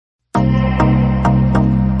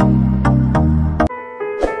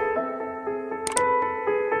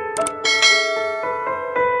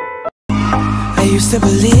to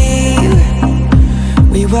believe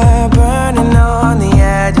we were burning on the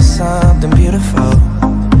edge of something beautiful,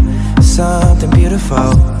 something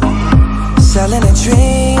beautiful. Selling a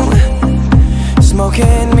dream,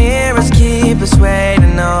 smoking mirrors keep us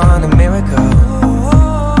waiting on a miracle,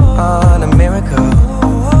 on a miracle.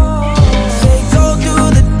 They go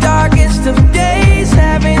through the darkest of days,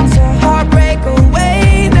 having to heartbreak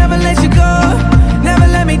away. Never let you go, never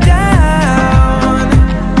let me down.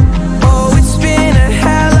 Oh, it's been a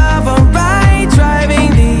hell of a ride,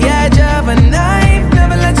 driving the edge of a knife.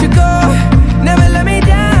 Never let you go, never let me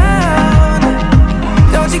down.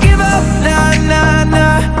 Don't you give up, nah, nah,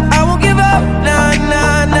 nah. I won't give up, nah,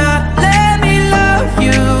 nah, nah. Let me love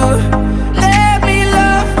you, let me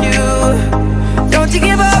love you. Don't you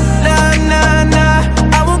give up, nah, nah, nah.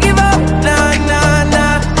 I won't give up, nah, nah,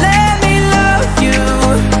 nah. Let me love you,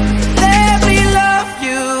 let me love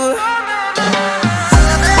you.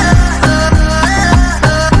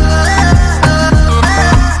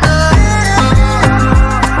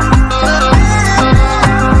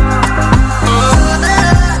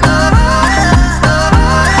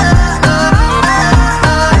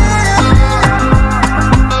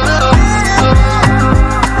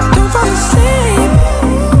 Don't fall asleep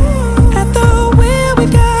at the wheel. We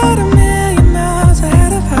got a million miles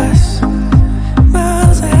ahead of us,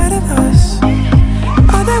 miles ahead of us.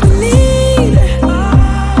 All that we need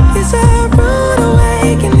is a rude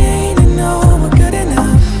awakening to know we're good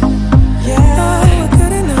enough. Yeah, we're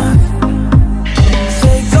good enough.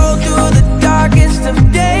 They go through the darkest of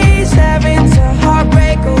days, having to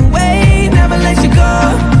heartbreak away. Never let you go,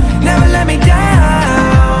 never let me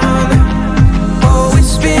down. Oh,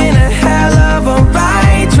 it's been a hell of a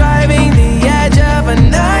ride, driving the edge of a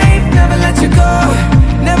knife. Never let you go,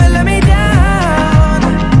 never let me down.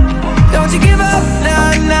 Don't you give up,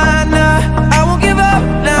 nah, nah, nah. I won't give up,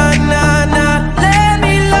 nah, nah, nah. Let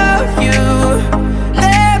me love you,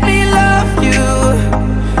 let me love you.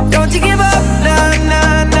 Don't you give up, nah,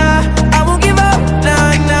 nah, nah. I won't give up,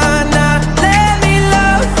 nah, nah, nah. Let me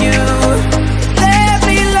love you, let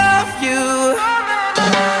me love you.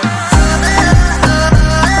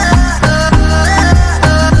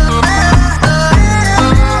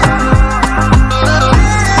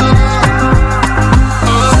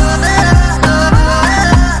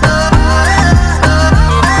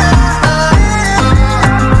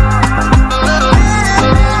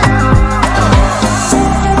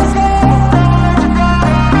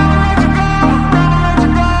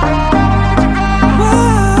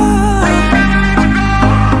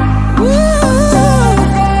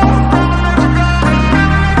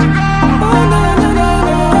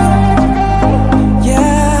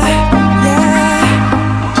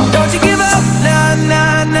 Don't you give up, nah,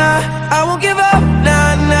 nah, nah. I won't give up,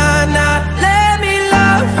 nah, nah, nah. Let me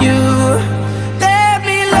love you, let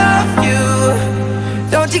me love you.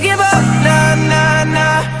 Don't you give up, nah, nah,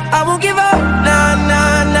 nah. I won't give up, nah,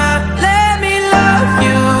 nah, nah. Let me love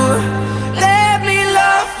you, let me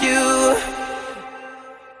love you.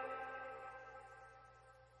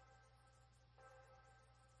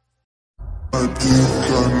 I think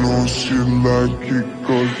I know she like it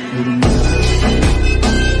 'cause